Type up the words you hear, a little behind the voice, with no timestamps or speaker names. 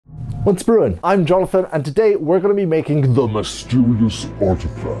What's brewing? I'm Jonathan, and today we're going to be making the mysterious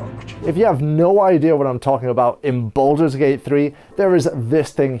artifact. If you have no idea what I'm talking about, in Baldur's Gate 3, there is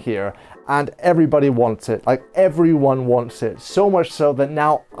this thing here, and everybody wants it. Like, everyone wants it. So much so that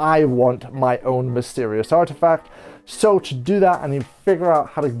now I want my own mysterious artifact. So to do that, I need to figure out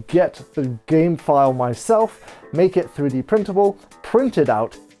how to get the game file myself, make it 3D printable, print it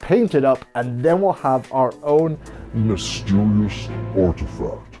out, paint it up, and then we'll have our own mysterious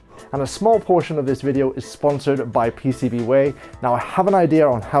artifact. And a small portion of this video is sponsored by PCBWay. Now I have an idea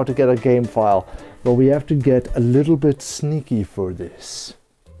on how to get a game file, but we have to get a little bit sneaky for this.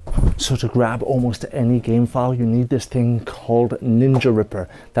 So to grab almost any game file, you need this thing called Ninja Ripper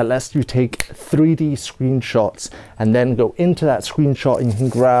that lets you take 3D screenshots and then go into that screenshot and you can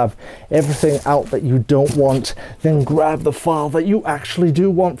grab everything out that you don't want, then grab the file that you actually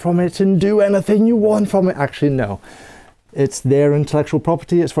do want from it and do anything you want from it. Actually, no. It's their intellectual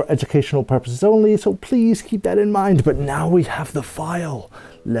property, it's for educational purposes only, so please keep that in mind. But now we have the file.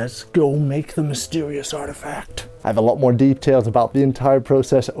 Let's go make the mysterious artifact. I have a lot more details about the entire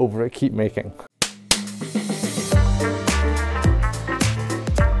process over at Keep Making.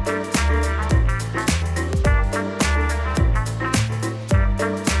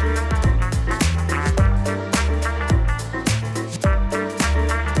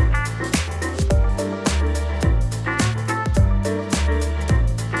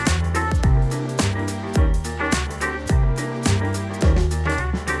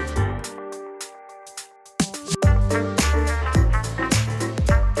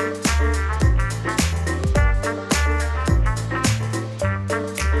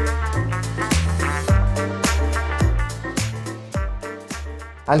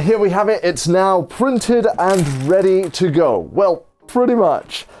 And here we have it, it's now printed and ready to go. Well, pretty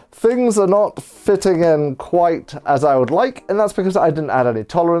much. Things are not fitting in quite as I would like, and that's because I didn't add any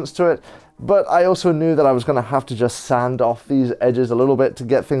tolerance to it. But I also knew that I was going to have to just sand off these edges a little bit to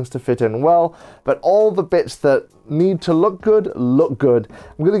get things to fit in well. But all the bits that need to look good, look good.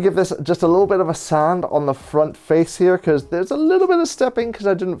 I'm going to give this just a little bit of a sand on the front face here because there's a little bit of stepping because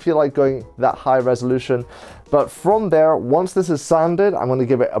I didn't feel like going that high resolution. But from there, once this is sanded, I'm going to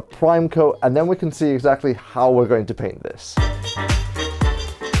give it a prime coat and then we can see exactly how we're going to paint this.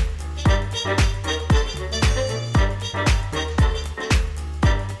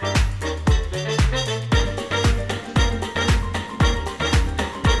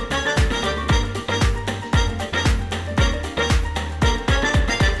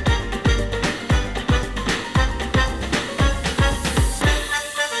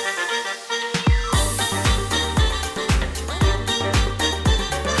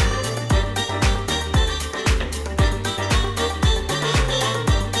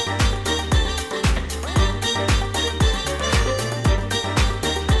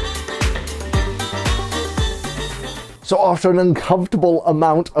 So after an uncomfortable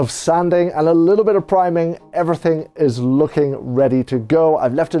amount of sanding and a little bit of priming, everything is looking ready to go.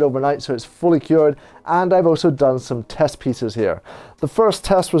 I've left it overnight so it's fully cured, and I've also done some test pieces here. The first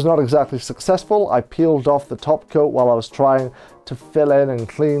test was not exactly successful. I peeled off the top coat while I was trying to fill in and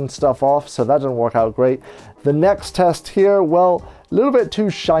clean stuff off, so that didn't work out great. The next test here, well, a little bit too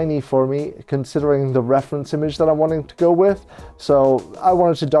shiny for me considering the reference image that I'm wanting to go with. So I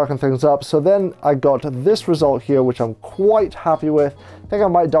wanted to darken things up. So then I got this result here, which I'm quite happy with. I think I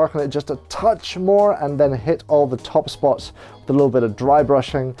might darken it just a touch more and then hit all the top spots with a little bit of dry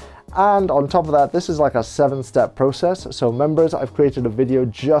brushing. And on top of that, this is like a 7-step process. So members, I've created a video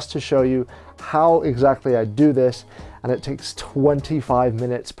just to show you how exactly I do this. And it takes 25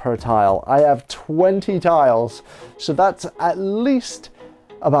 minutes per tile. I have 20 tiles, so that's at least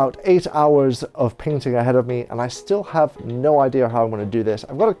about 8 hours of painting ahead of me, and I still have no idea how I'm going to do this.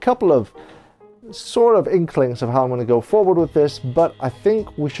 I've got a couple of sort of inklings of how I'm going to go forward with this, but I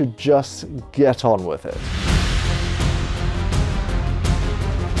think we should just get on with it.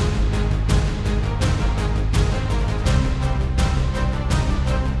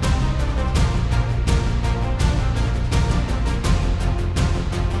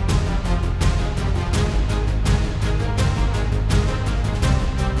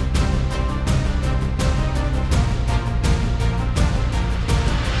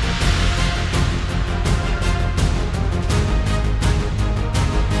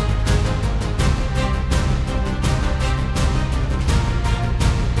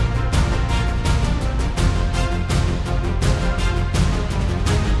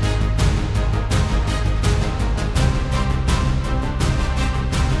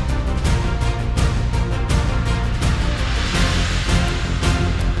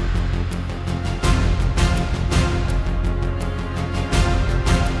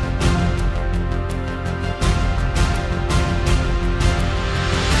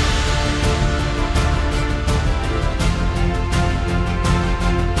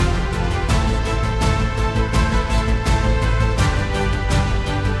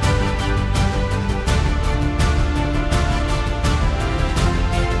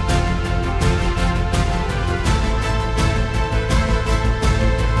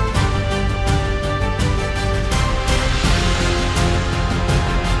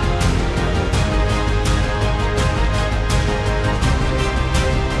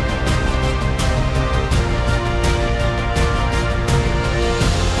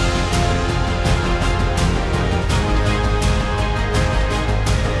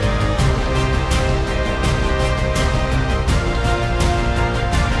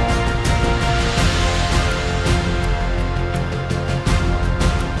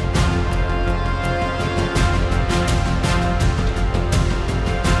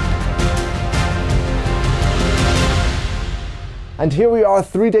 And here we are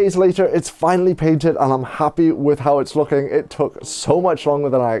 3 days later, it's finally painted and I'm happy with how it's looking. It took so much longer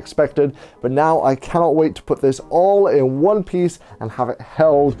than I expected, but now I cannot wait to put this all in one piece and have it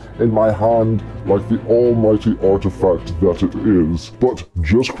held in my hand like the almighty artifact that it is. But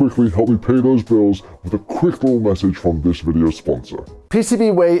just quickly help me pay those bills with a quick little message from this video's sponsor.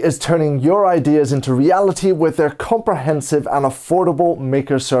 PCBWay is turning your ideas into reality with their comprehensive and affordable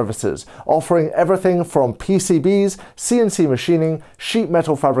maker services, offering everything from PCBs, CNC machining, sheet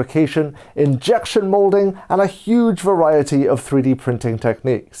metal fabrication, injection molding, and a huge variety of 3D printing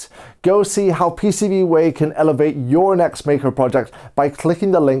techniques. Go see how PCBWay can elevate your next maker project by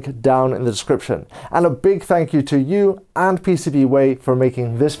clicking the link down in the description. And a big thank you to you and PCBWay for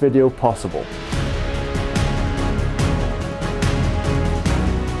making this video possible.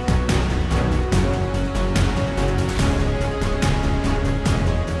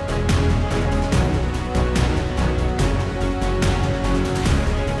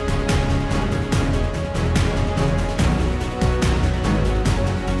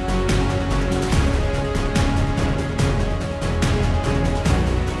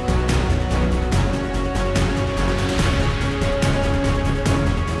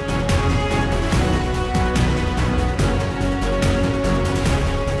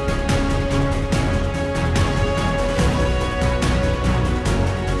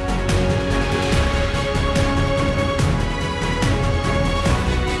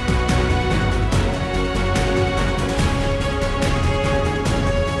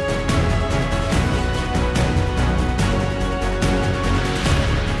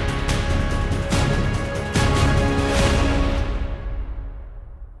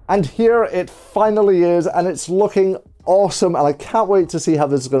 And here it finally is, and it's looking awesome, and I can't wait to see how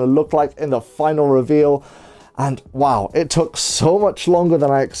this is going to look like in the final reveal. And wow, it took so much longer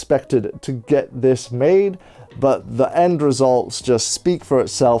than I expected to get this made, but the end results just speak for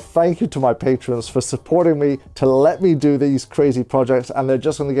itself. Thank you to my patrons for supporting me to let me do these crazy projects, and they're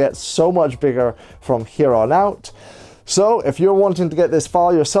just going to get so much bigger from here on out. So if you're wanting to get this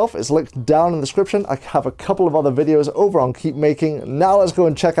file yourself, it's linked down in the description. I have a couple of other videos over on Keep Making. Now let's go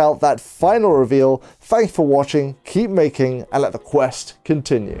and check out that final reveal. Thanks for watching, keep making, and let the quest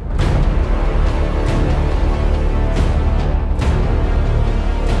continue.